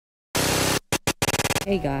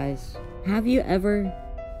Hey guys, have you ever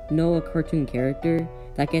know a cartoon character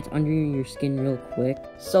that gets under your skin real quick?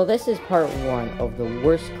 So this is part 1 of the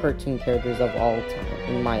worst cartoon characters of all time,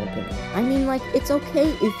 in my opinion. I mean, like, it's okay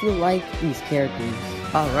if you like these characters.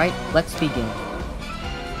 Alright, let's begin.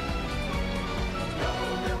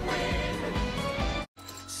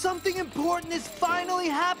 Something important is finally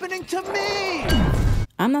happening to me!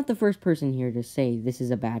 I'm not the first person here to say this is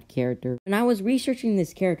a bad character. When I was researching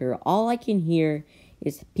this character, all I can hear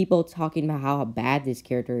is people talking about how bad this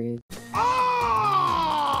character is.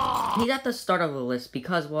 Oh! He's at the start of the list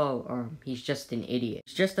because, well, he's just an idiot.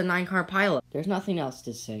 He's just a 9-car pilot. There's nothing else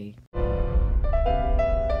to say.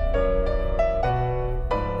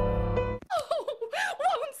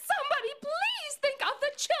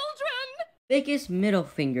 Biggest middle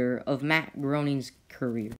finger of Matt Groening's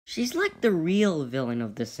career. She's like the real villain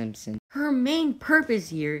of The Simpsons. Her main purpose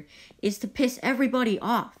here is to piss everybody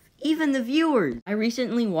off, even the viewers. I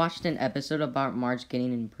recently watched an episode about Marge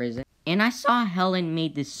getting in prison, and I saw Helen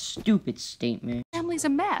made this stupid statement. Family's a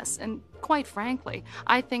mess, and quite frankly,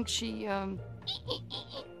 I think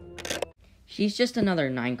She's just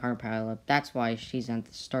another 9-car pilot. That's why she's at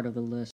the start of the list.